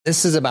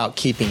This is about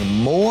keeping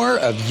more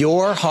of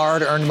your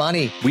hard-earned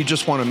money. We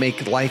just want to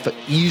make life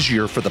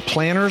easier for the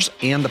planners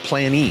and the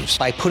plannees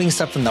by putting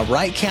stuff in the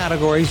right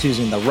categories,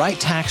 using the right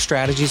tax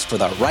strategies for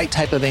the right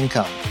type of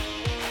income.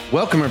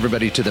 Welcome,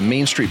 everybody, to the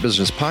Main Street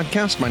Business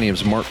Podcast. My name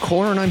is Mark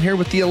Kohler, and I'm here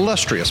with the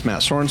illustrious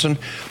Matt Sorensen.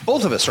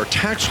 Both of us are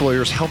tax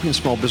lawyers helping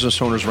small business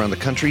owners around the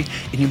country,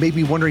 and you may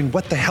be wondering,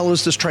 what the hell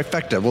is this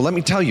trifecta? Well, let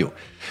me tell you,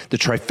 the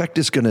trifecta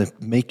is going to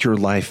make your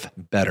life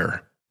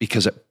better,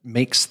 because it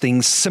makes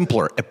things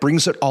simpler. It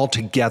brings it all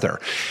together.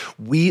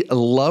 We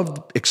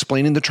love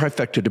explaining the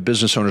trifecta to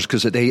business owners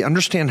because they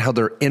understand how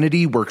their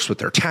entity works with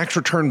their tax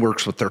return,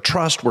 works with their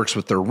trust, works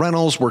with their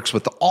rentals, works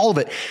with all of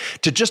it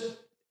to just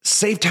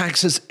save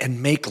taxes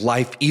and make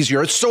life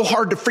easier. It's so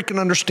hard to freaking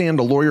understand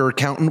a lawyer or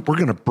accountant. We're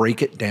going to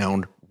break it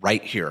down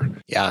right here.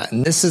 Yeah,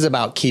 and this is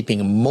about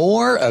keeping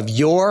more of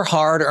your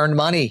hard-earned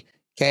money.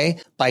 Okay,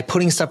 by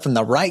putting stuff in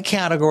the right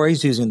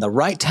categories, using the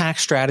right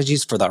tax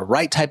strategies for the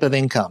right type of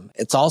income.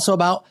 It's also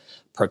about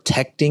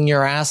protecting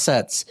your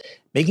assets,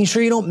 making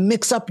sure you don't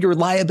mix up your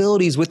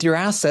liabilities with your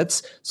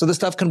assets so the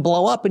stuff can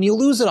blow up and you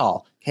lose it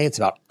all. Okay, it's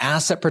about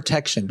asset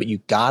protection, but you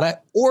gotta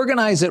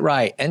organize it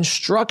right and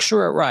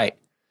structure it right.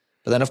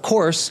 But then, of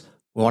course,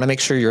 we want to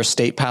make sure your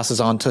estate passes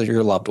on to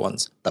your loved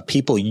ones, the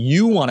people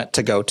you want it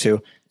to go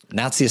to, and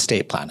that's the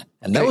estate plan.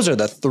 And those are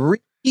the three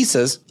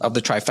pieces of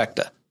the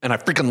trifecta. And I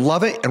freaking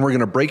love it. And we're going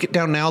to break it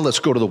down now. Let's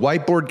go to the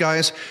whiteboard,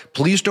 guys.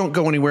 Please don't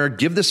go anywhere.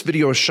 Give this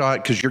video a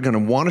shot because you're going to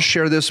want to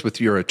share this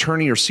with your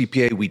attorney or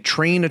CPA. We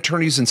train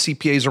attorneys and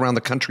CPAs around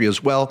the country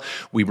as well.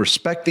 We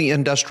respect the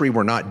industry.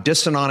 We're not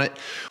dissing on it.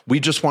 We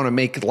just want to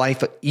make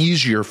life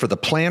easier for the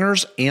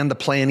planners and the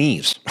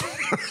plannees.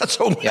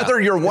 So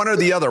whether you're one or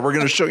the other, we're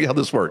going to show you how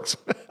this works.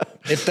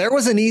 If there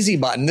was an easy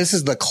button, this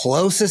is the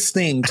closest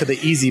thing to the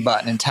easy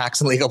button in tax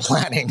and legal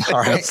planning. All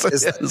right.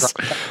 Yes, it is.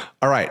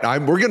 All right.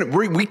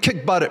 We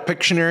kick butt at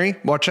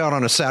Pictionary. Watch out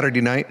on a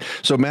Saturday night.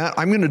 So Matt,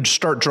 I'm going to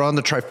start drawing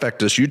the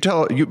trifectas.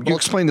 You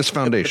explain this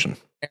foundation.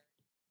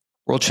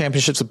 World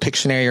Championships of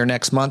Pictionary are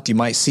next month. You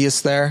might see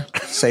us there.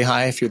 Say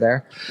hi if you're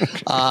there.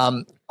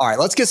 All right,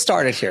 let's get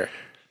started here.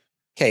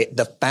 Okay.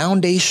 The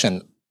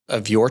foundation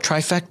of your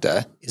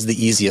trifecta is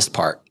the easiest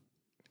part.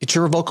 It's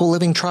your revocable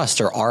living trust,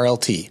 or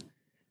RLT.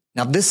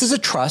 Now, this is a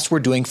trust we're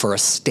doing for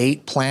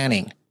estate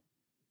planning.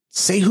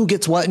 Say who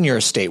gets what in your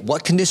estate,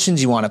 what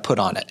conditions you want to put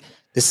on it.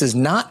 This is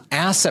not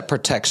asset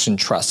protection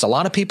trust. A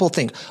lot of people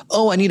think,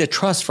 oh, I need a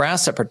trust for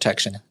asset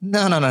protection.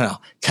 No.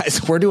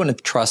 Guys, we're doing a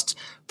trust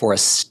for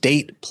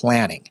estate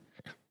planning.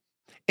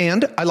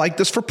 And I like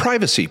this for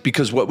privacy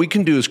because what we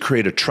can do is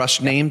create a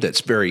trust name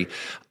that's very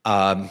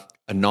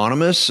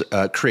anonymous,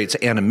 creates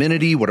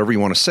anonymity, whatever you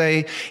want to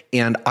say.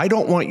 And I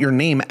don't want your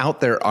name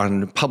out there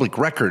on public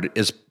record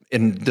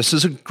and this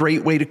is a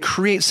great way to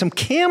create some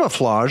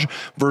camouflage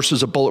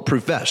versus a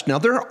bulletproof vest. Now,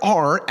 there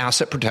are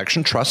asset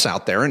protection trusts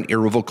out there and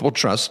irrevocable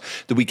trusts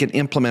that we can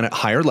implement at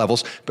higher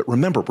levels. But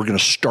remember, we're going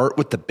to start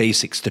with the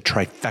basics, the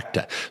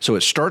trifecta. So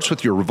it starts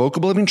with your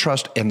revocable living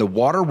trust and the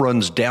water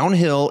runs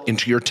downhill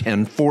into your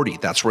 1040.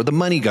 That's where the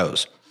money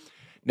goes.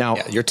 Now,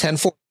 your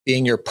 1040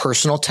 being your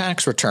personal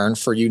tax return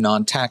for you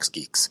non-tax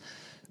geeks.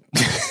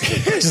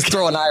 Just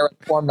throw an IRS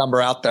form number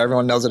out there.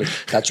 Everyone knows it.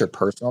 That's your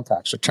personal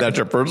tax return. That's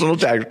your personal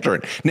tax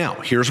return. Now,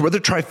 here's where the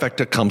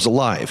trifecta comes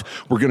alive.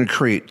 We're going to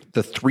create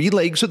the three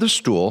legs of the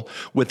stool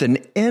with an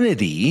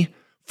entity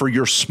for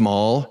your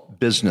small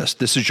business.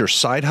 This is your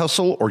side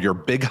hustle or your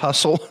big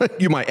hustle.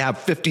 You might have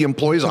 50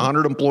 employees,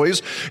 100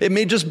 employees. It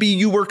may just be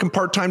you working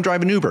part-time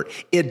driving Uber.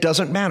 It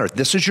doesn't matter.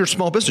 This is your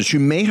small business.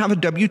 You may have a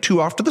W-2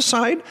 off to the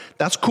side.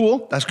 That's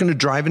cool. That's going to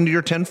drive into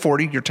your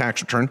 1040, your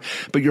tax return.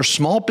 But your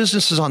small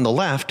business is on the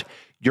left.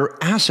 Your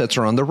assets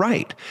are on the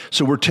right.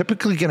 So we're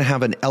typically going to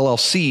have an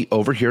LLC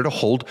over here to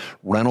hold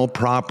rental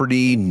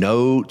property,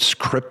 notes,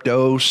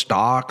 crypto,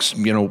 stocks,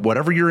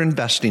 whatever you're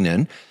investing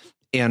in.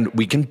 And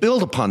we can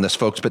build upon this,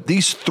 folks. But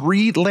these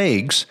three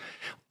legs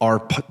is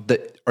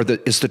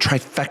the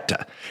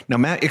trifecta. Now,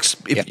 Matt,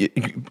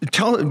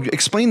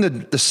 explain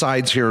the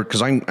sides here,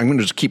 because I'm going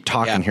to just keep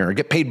talking here. I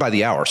get paid by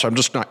the hour, so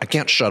I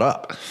can't shut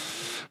up.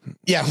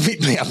 Yeah,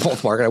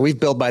 both Mark. We've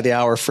billed by the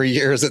hour for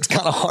years. It's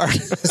kind of hard.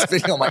 This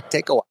video might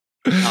take a while.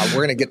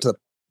 We're going to get to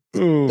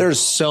there's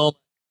so much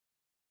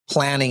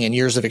planning and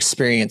years of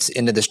experience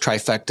into this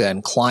trifecta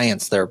and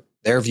clients, their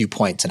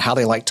viewpoints and how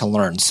they like to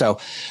learn. So,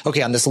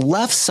 okay, on this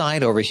left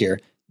side over here,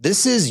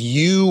 this is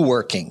you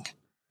working.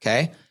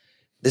 Okay.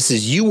 This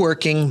is you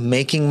working,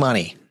 making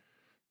money.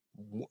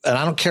 And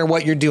I don't care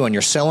what you're doing.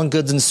 You're selling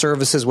goods and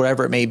services,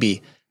 whatever it may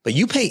be, but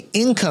you pay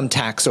income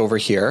tax over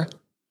here.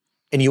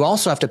 And you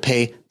also have to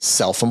pay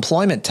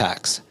self-employment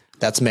tax.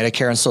 That's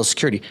Medicare and Social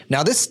Security.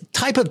 Now, this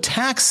type of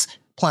tax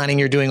planning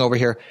you're doing over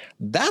here,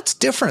 that's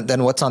different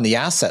than what's on the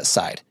asset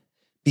side.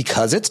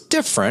 Because it's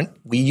different,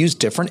 we use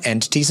different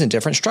entities and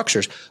different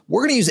structures.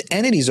 We're going to use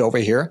entities over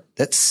here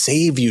that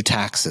save you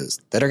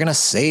taxes, that are going to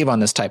save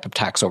on this type of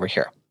tax over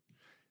here.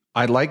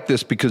 I like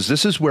this because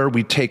this is where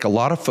we take a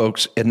lot of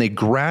folks and they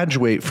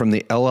graduate from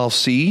the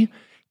LLC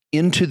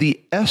into the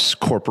S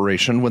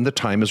corporation when the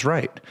time is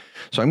right.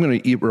 So I'm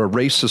going to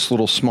erase this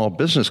little small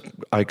business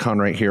icon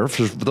right here.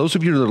 For those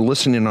of you that are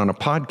listening on a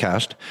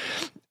podcast,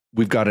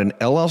 we've got an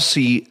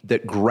LLC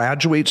that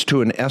graduates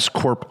to an S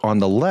corp on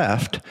the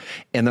left.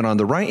 And then on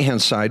the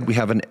right-hand side, we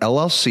have an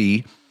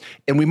LLC.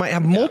 And we might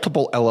have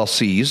multiple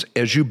LLCs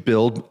as you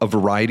build a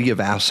variety of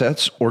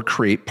assets or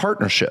create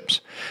partnerships.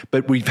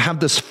 But we have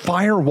this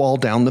firewall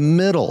down the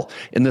middle,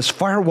 and this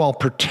firewall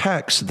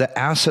protects the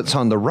assets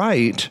on the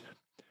right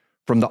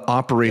from the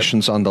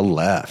operations on the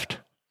left.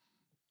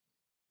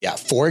 Yeah.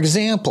 For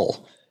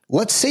example,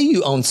 let's say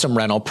you own some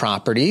rental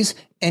properties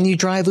and you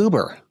drive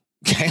Uber.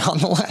 Okay, on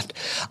the left.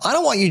 I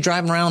don't want you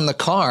driving around in the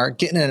car,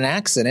 getting in an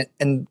accident,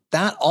 and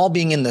that all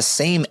being in the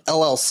same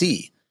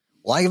LLC.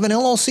 Well, I have an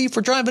LLC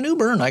for driving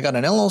Uber, and I got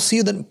an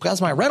LLC that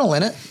has my rental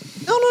in it.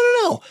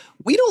 No.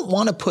 We don't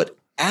want to put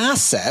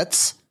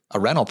assets, a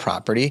rental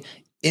property,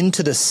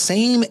 into the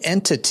same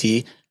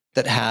entity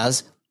that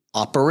has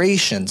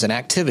operations and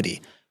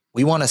activity.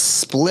 We want to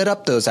split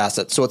up those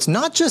assets. So it's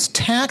not just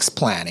tax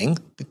planning.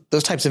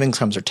 Those types of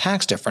incomes are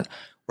tax different.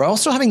 We're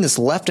also having this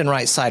left and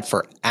right side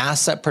for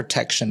asset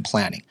protection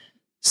planning.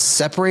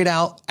 Separate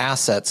out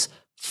assets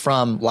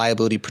from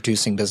liability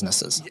producing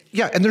businesses.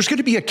 Yeah. And there's going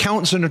to be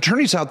accountants and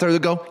attorneys out there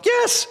that go,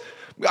 yes,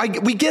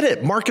 we get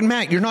it. Mark and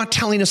Matt, you're not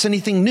telling us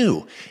anything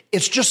new.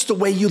 It's just the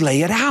way you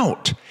lay it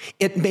out.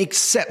 It makes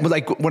sense.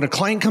 Like when a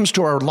client comes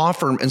to our law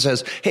firm and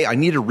says, hey, I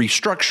need a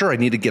restructure. I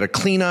need to get a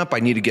cleanup. I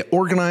need to get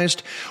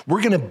organized.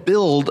 We're going to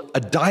build a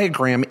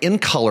diagram in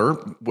color,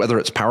 whether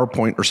it's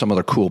PowerPoint or some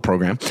other cool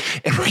program.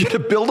 And we're going to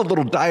build a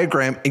little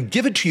diagram and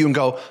give it to you and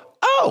go,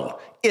 oh,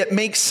 it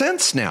makes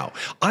sense now.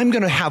 I'm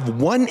going to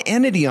have one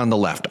entity on the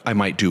left. I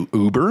might do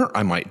Uber.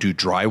 I might do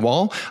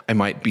drywall. I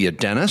might be a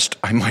dentist.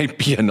 I might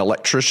be an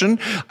electrician.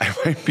 I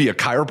might be a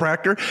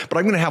chiropractor. But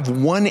I'm going to have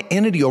one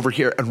entity over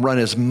here and run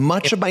as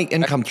much of my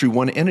income through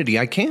one entity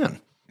I can.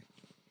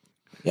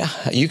 Yeah,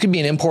 you could be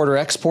an importer,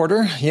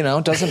 exporter.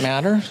 It doesn't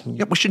matter.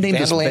 Yeah, we should name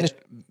this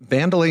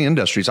Vandelay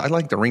Industries. I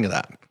like the ring of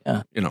that.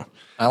 Yeah,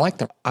 I like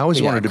the. I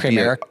always wanted to be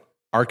an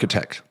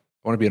architect.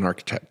 I want to be an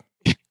architect.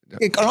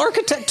 An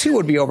architect too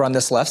would be over on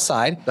this left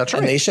side. That's right.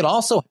 And they should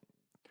also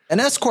an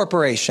S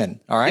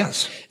corporation. All right.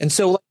 Yes. And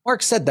so like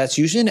Mark said, that's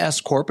usually an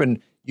S corp,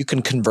 and you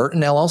can convert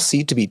an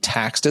LLC to be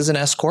taxed as an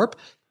S corp.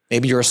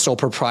 Maybe you're a sole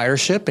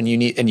proprietorship and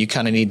you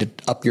kind of need to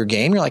up your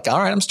game. You're like, all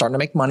right, I'm starting to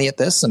make money at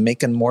this. I'm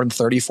making more than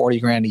 30, 40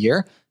 grand a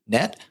year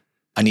net.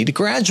 I need to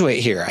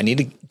graduate here. I need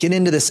to get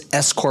into this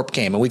S corp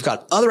game. And we've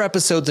got other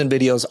episodes and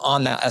videos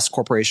on that S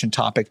corporation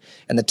topic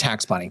and the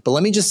tax planning. But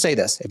let me just say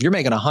this. If you're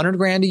making 100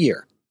 grand a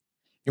year,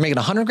 you're making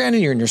 100 grand a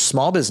year in your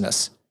small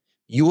business,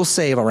 you will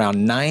save around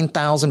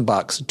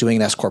 $9,000 doing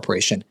an S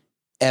corporation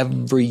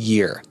every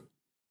year.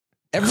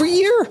 Every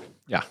year.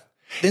 Yeah.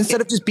 Instead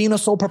of just being a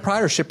sole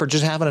proprietorship or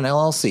just having an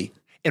LLC.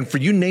 And for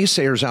you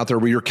naysayers out there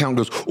where your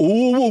accountant goes,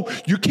 oh,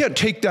 you can't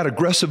take that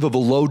aggressive of a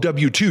low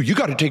W-2. You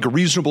got to take a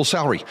reasonable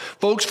salary.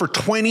 Folks, for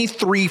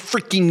 23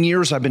 freaking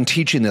years, I've been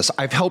teaching this.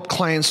 I've helped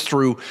clients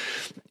through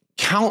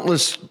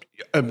countless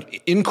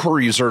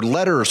inquiries or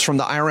letters from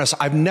the IRS.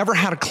 I've never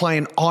had a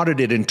client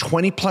audited in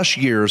 20 plus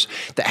years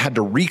that had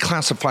to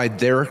reclassify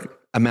their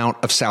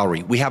amount of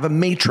salary. We have a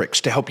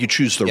matrix to help you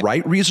choose the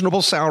right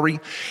reasonable salary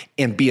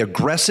and be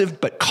aggressive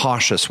but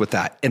cautious with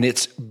that. And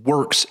it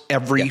works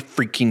every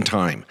freaking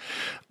time.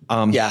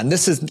 And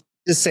this is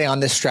just say on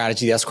this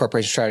strategy, the S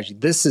corporation strategy,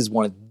 this is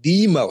one of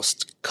the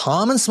most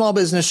common small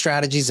business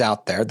strategies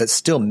out there that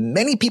still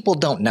many people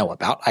don't know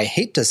about. I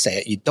hate to say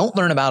it. You don't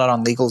learn about it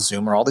on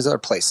LegalZoom or all these other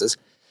places.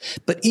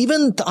 But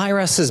even the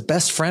IRS's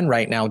best friend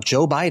right now,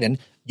 Joe Biden,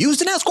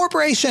 used an S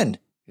corporation.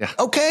 Yeah.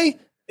 Okay.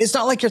 It's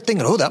not like you're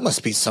thinking, oh, that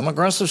must be some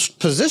aggressive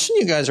position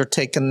you guys are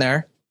taking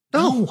there.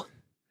 No.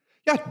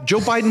 Yeah, Joe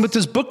Biden with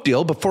his book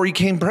deal before he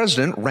became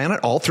president ran it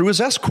all through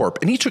his S corp,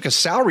 and he took a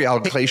salary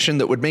allocation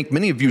that would make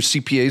many of you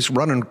CPAs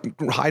run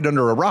and hide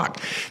under a rock.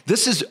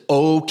 This is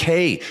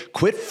okay.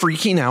 Quit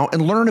freaking out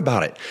and learn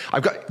about it.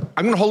 I'm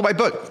going to hold my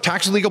book,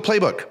 Tax and Legal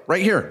Playbook,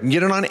 right here. You can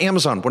get it on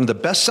Amazon. One of the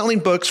best-selling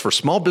books for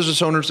small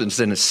business owners. It's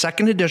in its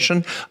second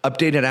edition,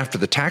 updated after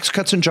the Tax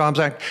Cuts and Jobs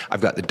Act.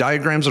 I've got the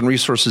diagrams and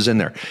resources in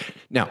there.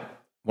 Now, I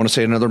want to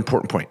say another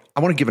important point. I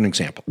want to give an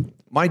example.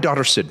 My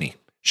daughter, Sydney,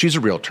 she's a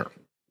realtor.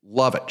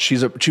 Love it.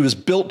 She was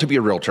built to be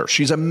a realtor.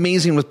 She's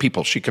amazing with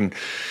people. She can,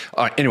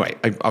 anyway,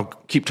 I'll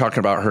keep talking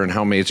about her and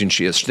how amazing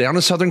she is. She's down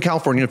in Southern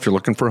California. If you're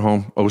looking for a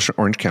home,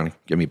 Orange County,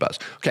 give me a buzz.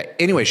 Okay.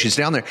 Anyway, she's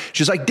down there.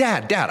 She's like,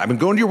 Dad, I've been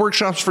going to your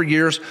workshops for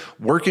years,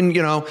 working,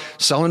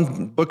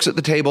 selling books at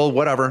the table,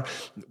 whatever.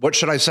 What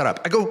should I set up?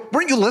 I go,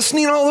 weren't you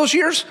listening all those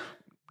years?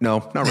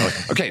 No, not really.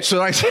 Okay.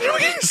 So I said,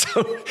 okay,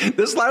 so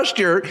this last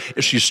year,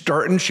 she's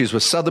starting, she's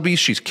with Sotheby's,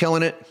 she's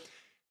killing it.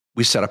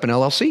 We set up an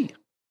LLC.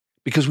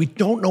 because we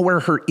don't know where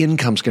her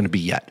income's going to be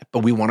yet, but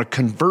we want to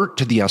convert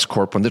to the S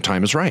Corp when the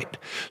time is right.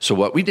 So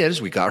what we did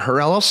is we got her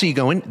LLC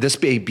going.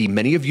 This may be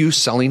many of you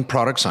selling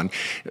products on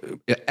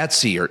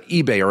Etsy or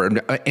eBay or an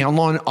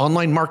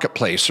online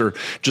marketplace, or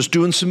just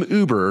doing some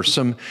Uber or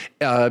some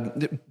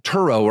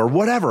Turo or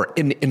whatever.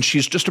 And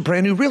she's just a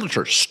brand new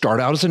realtor.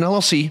 Start out as an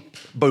LLC,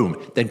 boom,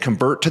 then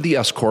convert to the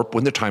S Corp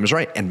when the time is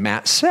right. And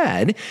Matt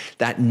said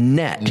that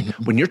net,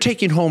 when you're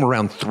taking home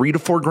around $3,000 to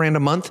 $4,000 a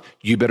month,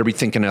 you better be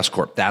thinking S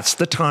Corp. That's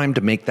the time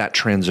to make that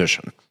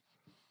transition.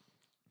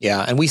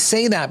 Yeah. And we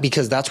say that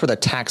because that's where the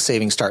tax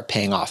savings start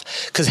paying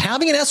off. Because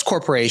having an S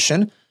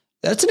corporation,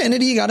 that's an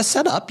entity you got to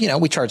set up. You know,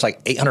 we charge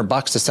like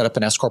 $800 to set up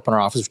an S corp in our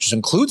office, which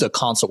includes a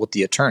consult with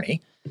the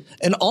attorney.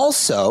 And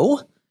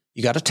also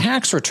you got a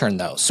tax return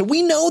though. So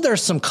we know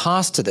there's some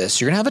cost to this.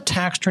 You're going to have a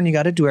tax return you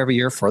got to do every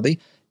year for the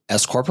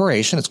S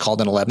corporation. It's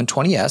called an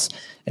 1120S,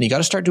 and you got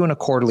to start doing a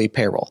quarterly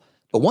payroll.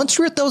 But once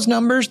you're at those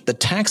numbers, the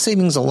tax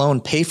savings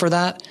alone pay for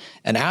that.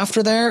 And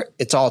after there,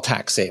 it's all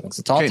tax savings.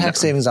 It's all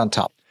tax savings on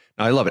top.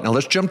 I love it. Now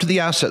let's jump to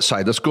the asset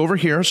side. Let's go over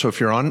here. So if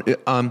you're on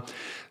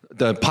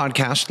the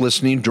podcast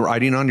listening,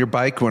 riding on your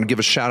bike, we want to give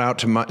a shout out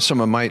to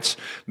some of Matt's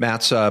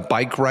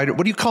bike rider.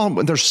 What do you call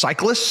them? They're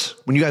cyclists.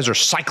 When you guys are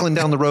cycling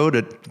down the road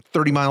at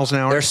 30 miles an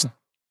hour.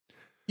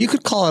 You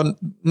could call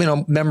them,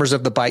 members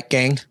of the bike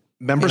gang.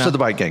 Members of the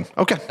bike gang.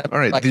 Okay. All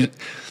right.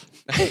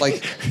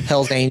 Like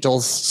Hell's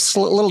Angels, a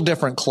little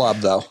different club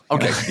though.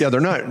 Okay. Yeah.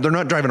 They're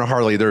not driving a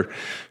Harley. They're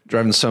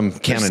driving some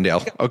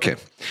Cannondale. Okay.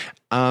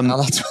 A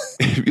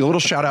little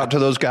shout out to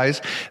those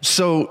guys.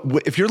 So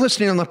if you're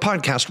listening on the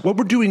podcast, what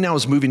we're doing now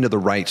is moving to the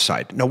right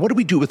side. Now, what do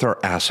we do with our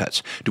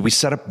assets? Do we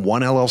set up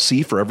one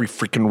LLC for every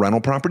freaking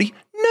rental property?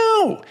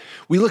 No.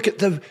 We look at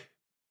the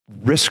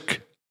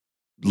risk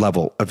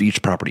level of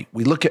each property.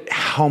 We look at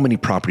how many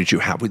properties you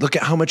have. We look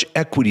at how much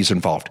equity is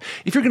involved.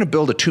 If you're going to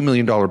build a $2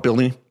 million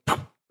building,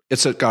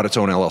 it's got its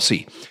own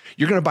LLC.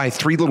 You're going to buy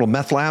 3 little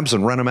meth labs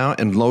and rent them out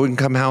in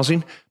low-income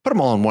housing, put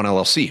them all in one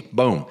LLC.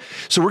 Boom.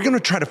 So we're going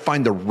to try to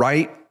find the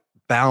right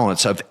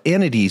balance of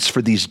entities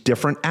for these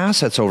different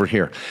assets over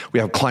here. We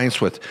have clients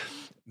with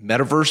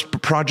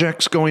metaverse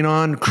projects going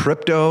on,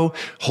 crypto,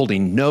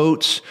 holding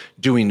notes,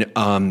 doing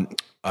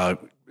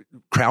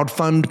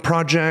crowdfund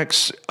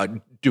projects,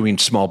 doing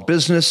small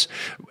business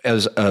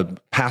as a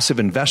passive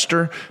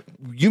investor.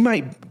 You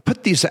might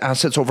put these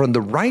assets over on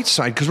the right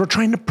side because we're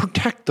trying to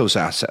protect those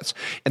assets.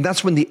 And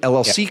that's when the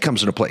LLC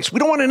comes into place. We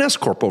don't want an S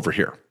Corp over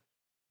here.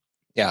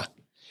 Yeah.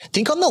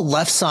 Think on the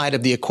left side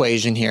of the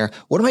equation here.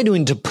 What am I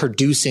doing to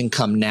produce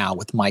income now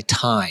with my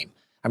time?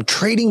 I'm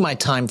trading my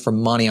time for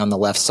money on the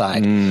left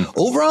side.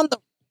 Over on the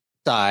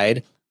right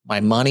side, my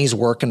money's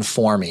working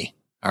for me.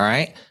 All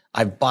right.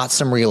 I've bought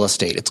some real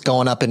estate. It's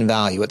going up in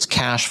value. It's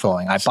cash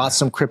flowing. I bought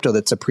some crypto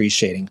that's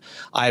appreciating.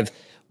 I've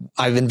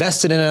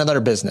invested in another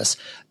business.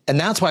 And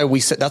that's why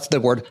we said that's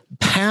the word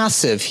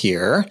passive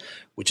here,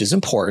 which is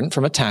important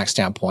from a tax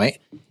standpoint,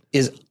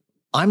 is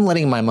I'm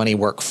letting my money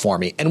work for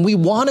me. And we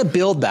want to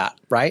build that,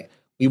 right?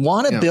 We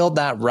want to build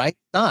that right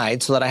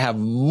side so that I have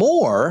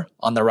more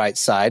on the right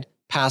side,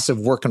 passive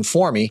working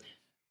for me,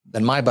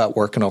 than my butt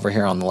working over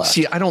here on the left.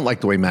 See, I don't like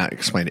the way Matt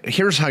explained it.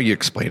 Here's how you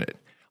explain it.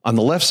 On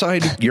the left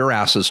side, your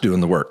ass is doing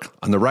the work.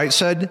 On the right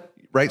side,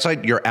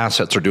 your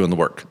assets are doing the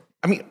work.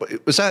 I mean,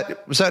 was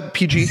that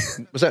PG?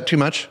 Was that too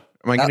much?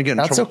 Am I going to get in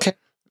trouble? That's okay.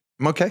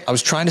 I'm okay. I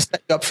was trying to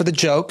set you up for the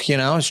joke.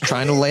 I was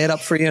trying to lay it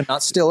up for you and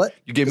not steal it.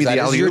 You gave me the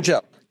alley-oop. Your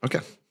joke. Okay.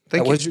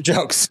 That was your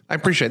jokes. I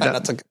appreciate that.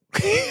 That's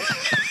okay.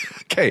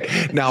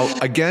 Okay. Now,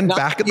 again,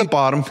 back at the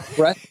bottom.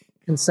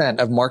 Consent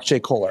of Mark J.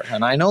 Kohler.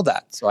 And I know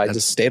that. So I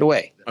just stayed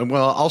away.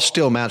 Well, I'll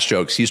steal Matt's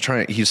jokes.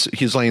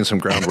 He's laying some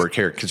groundwork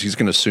here because he's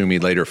going to sue me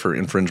later for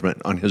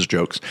infringement on his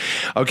jokes.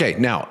 Okay.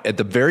 Now, at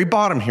the very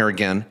bottom here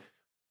again,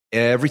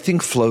 everything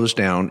flows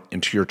down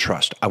into your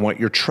trust. I want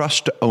your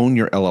trust to own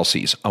your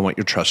LLCs. I want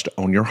your trust to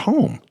own your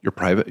home, your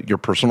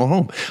personal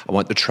home. I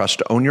want the trust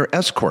to own your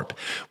S Corp.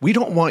 We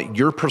don't want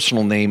your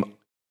personal name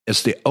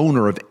as the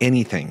owner of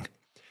anything.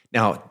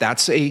 Now,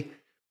 that's a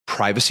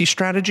privacy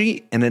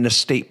strategy and an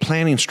estate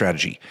planning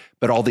strategy,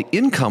 but all the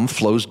income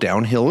flows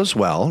downhill as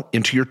well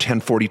into your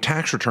 1040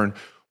 tax return,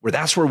 where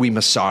that's where we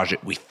massage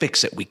it, we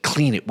fix it, we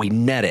clean it, we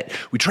net it.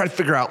 We try to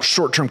figure out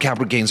short-term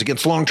capital gains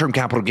against long-term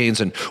capital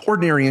gains and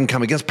ordinary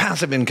income against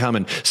passive income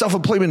and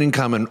self-employment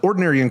income and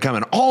ordinary income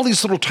and all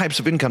these little types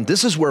of income.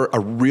 This is where a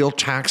real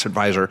tax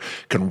advisor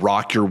can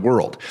rock your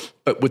world.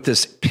 But with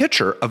this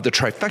picture of the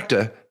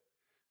trifecta,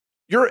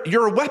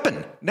 you're a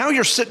weapon. Now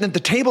you're sitting at the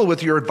table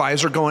with your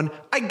advisor going,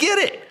 I get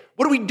it.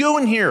 What are we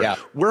doing here? Yeah.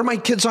 Where are my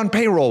kids on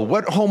payroll?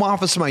 What home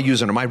office am I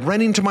using? Am I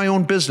renting to my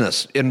own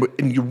business? And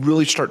you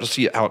really start to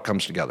see how it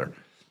comes together.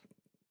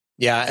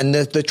 Yeah. And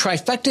the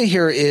trifecta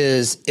here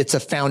is it's a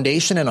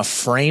foundation and a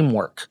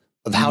framework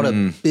of how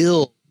to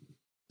build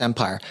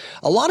empire.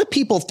 A lot of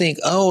people think,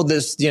 I'm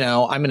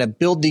going to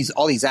build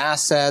all these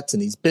assets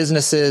and these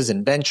businesses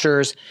and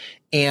ventures.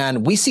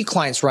 And we see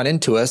clients run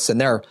into us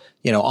and they're,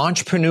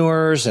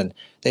 entrepreneurs and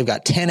they've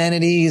got 10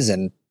 entities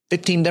and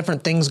 15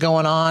 different things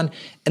going on,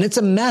 and it's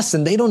a mess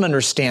and they don't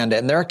understand it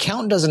and their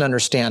accountant doesn't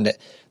understand it.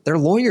 their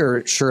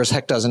lawyer sure as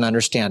heck doesn't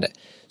understand it.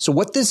 So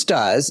what this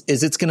does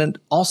is it's going to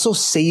also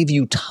save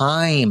you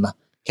time.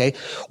 Okay.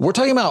 We're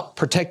talking about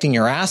protecting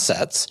your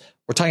assets.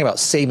 We're talking about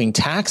saving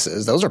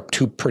taxes. Those are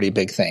two pretty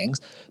big things,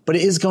 but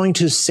it is going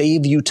to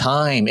save you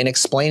time in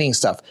explaining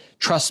stuff.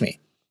 Trust me.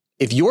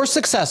 If you're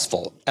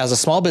successful as a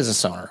small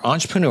business owner,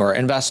 entrepreneur,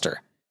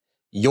 investor,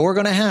 you're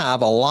going to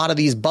have a lot of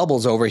these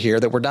bubbles over here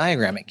that we're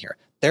diagramming here.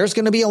 There's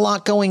going to be a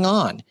lot going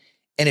on.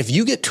 And if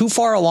you get too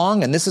far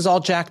along and this is all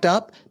jacked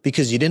up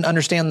because you didn't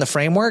understand the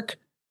framework,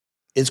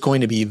 it's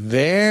going to be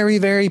very,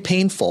 very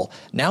painful.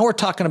 Now we're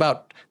talking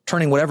about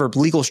turning whatever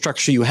legal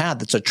structure you had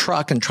that's a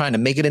truck and trying to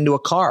make it into a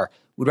car.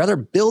 We'd rather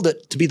build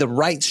it to be the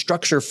right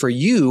structure for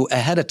you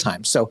ahead of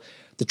time. So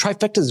the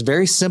trifecta is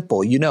very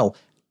simple. You know,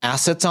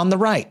 assets on the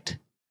right,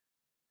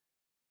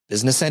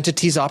 business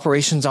entities,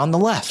 operations on the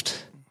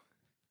left.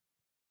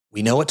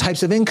 We know what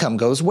types of income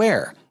goes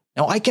where.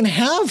 Now I can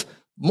have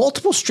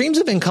multiple streams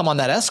of income on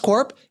that S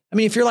Corp. I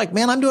mean, if you're like,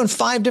 man, I'm doing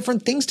 5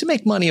 different things to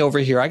make money over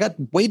here. I got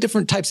way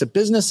different types of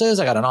businesses.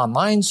 I got an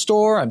online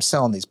store. I'm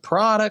selling these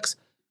products.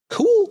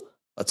 Cool.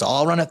 Let's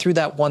all run it through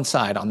that one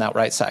side on that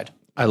right side.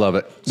 I love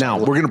it. Now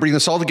we're going to bring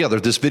this all together.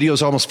 This video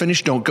is almost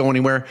finished. Don't go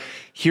anywhere.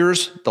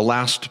 Here's the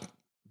last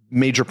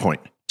major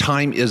point.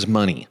 Time is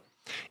money.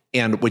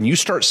 And when you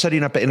start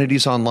setting up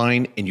entities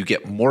online and you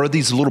get more of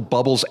these little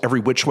bubbles every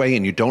which way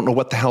and you don't know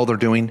what the hell they're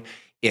doing,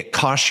 it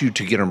costs you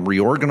to get them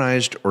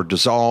reorganized or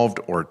dissolved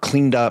or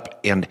cleaned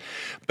up.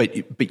 But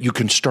you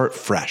can start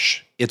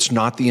fresh. It's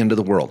not the end of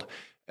the world.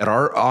 At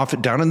our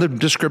office, down in the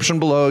description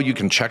below, you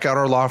can check out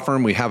our law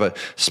firm. We have a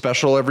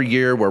special every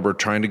year where we're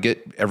trying to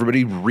get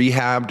everybody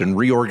rehabbed and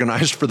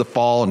reorganized for the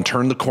fall and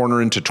turn the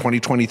corner into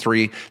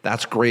 2023.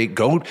 That's great.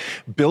 Go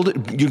build it.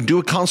 You can do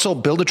a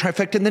consult, build a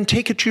trifecta, and then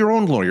take it to your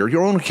own lawyer,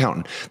 your own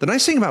accountant. The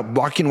nice thing about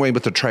walking away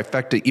with a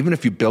trifecta, even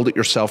if you build it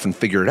yourself and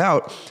figure it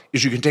out,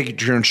 is you can take it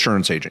to your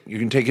insurance agent. You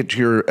can take it to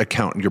your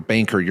accountant, your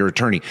banker, your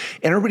attorney,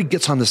 and everybody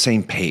gets on the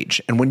same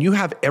page. And when you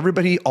have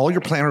everybody, all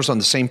your planners on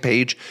the same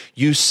page,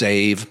 you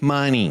save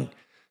money.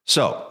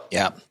 So,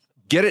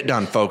 get it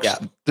done, folks. Yeah.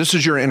 This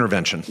is your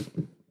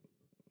intervention.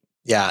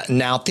 Yeah.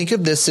 Now think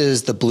of this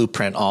as the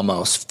blueprint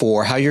almost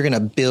for how you're going to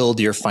build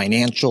your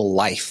financial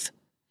life.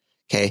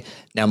 Okay.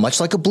 Now,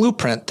 much like a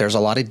blueprint, there's a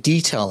lot of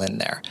detail in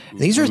there. And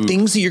these are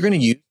things that you're going to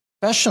use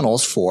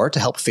professionals for to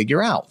help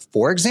figure out.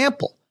 For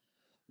example,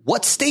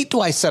 what state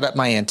do I set up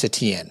my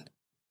entity in?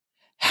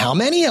 How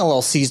many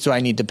LLCs do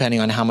I need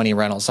depending on how many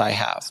rentals I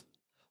have?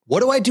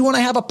 What do I do when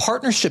I have a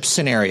partnership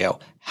scenario?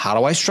 How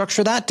do I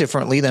structure that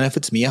differently than if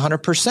it's me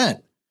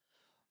 100%?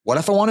 What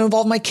if I want to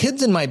involve my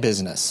kids in my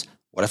business?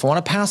 What if I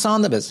want to pass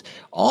on the business?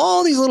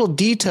 All these little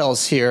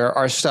details here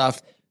are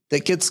stuff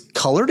that gets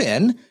colored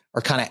in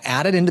or kind of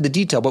added into the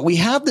detail, but we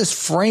have this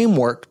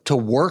framework to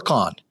work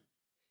on.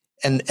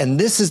 And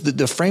this is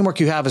the framework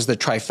you have is the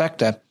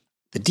trifecta.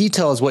 The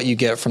detail is what you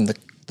get from the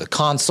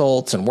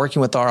consults and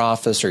working with our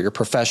office or your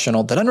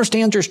professional that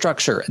understands your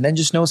structure and then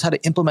just knows how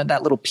to implement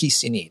that little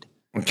piece you need.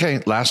 Okay,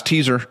 last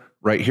teaser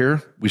right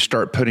here. We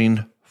start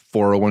putting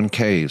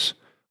 401ks.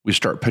 We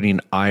start putting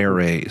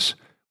IRAs.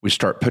 We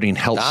start putting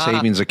health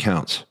savings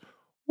accounts.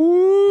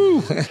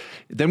 Woo!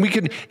 Then we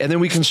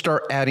can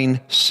start adding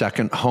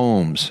second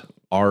homes,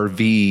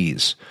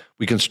 RVs.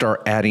 We can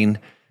start adding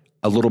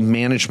a little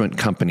management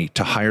company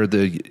to hire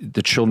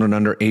the children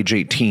under age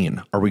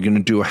 18. Are we going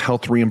to do a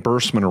health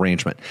reimbursement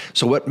arrangement?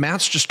 So what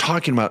Matt's just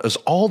talking about is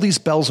all these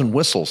bells and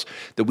whistles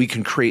that we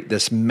can create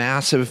this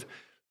massive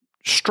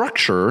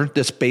structure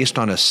that's based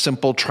on a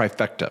simple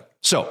trifecta.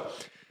 So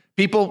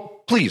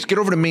people, please get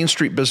over to Main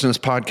Street Business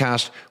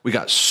Podcast. We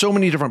got so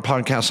many different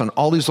podcasts on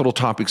all these little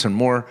topics and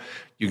more.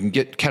 You can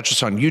catch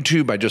us on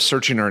YouTube by just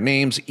searching our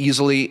names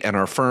easily and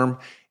our firm.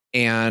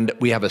 And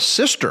we have a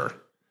sister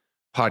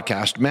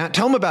podcast. Matt,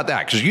 tell them about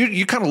that because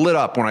you kind of lit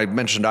up when I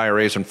mentioned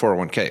IRAs and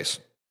 401ks.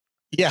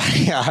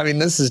 Yeah. I mean,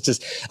 this is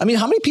just, how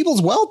many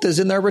people's wealth is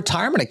in their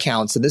retirement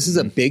accounts? And this is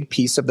a big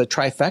piece of the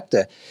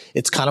trifecta.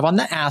 It's kind of on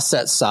the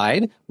asset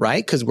side,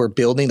 right? Because we're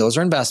building, those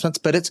are investments,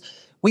 but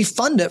we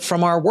fund it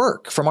from our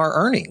work, from our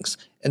earnings.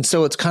 And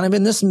so it's kind of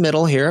in this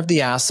middle here of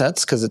the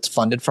assets because it's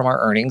funded from our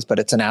earnings, but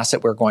it's an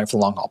asset we're going for the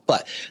long haul.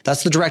 But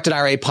that's the Directed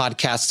IRA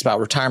podcast. It's about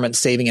retirement,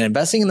 saving, and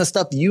investing in the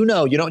stuff you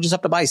know. You don't just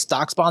have to buy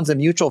stocks, bonds, and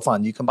mutual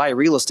funds. You can buy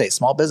real estate,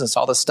 small business,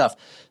 all this stuff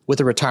with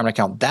a retirement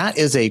account. That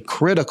is a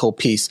critical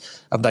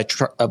piece of the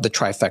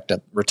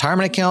trifecta.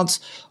 Retirement accounts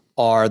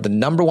are the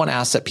number one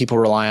asset people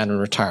rely on in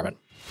retirement.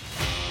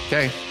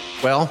 Okay.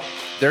 Well,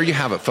 there you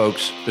have it,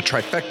 folks. The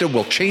trifecta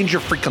will change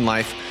your freaking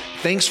life.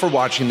 Thanks for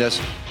watching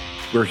this.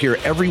 We're here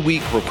every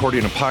week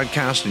recording a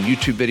podcast and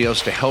YouTube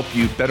videos to help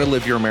you better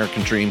live your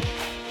American dream.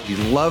 We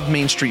love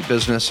Main Street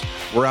Business.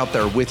 We're out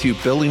there with you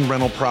building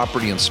rental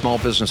property and small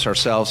business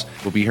ourselves.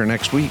 We'll be here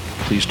next week.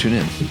 Please tune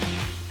in.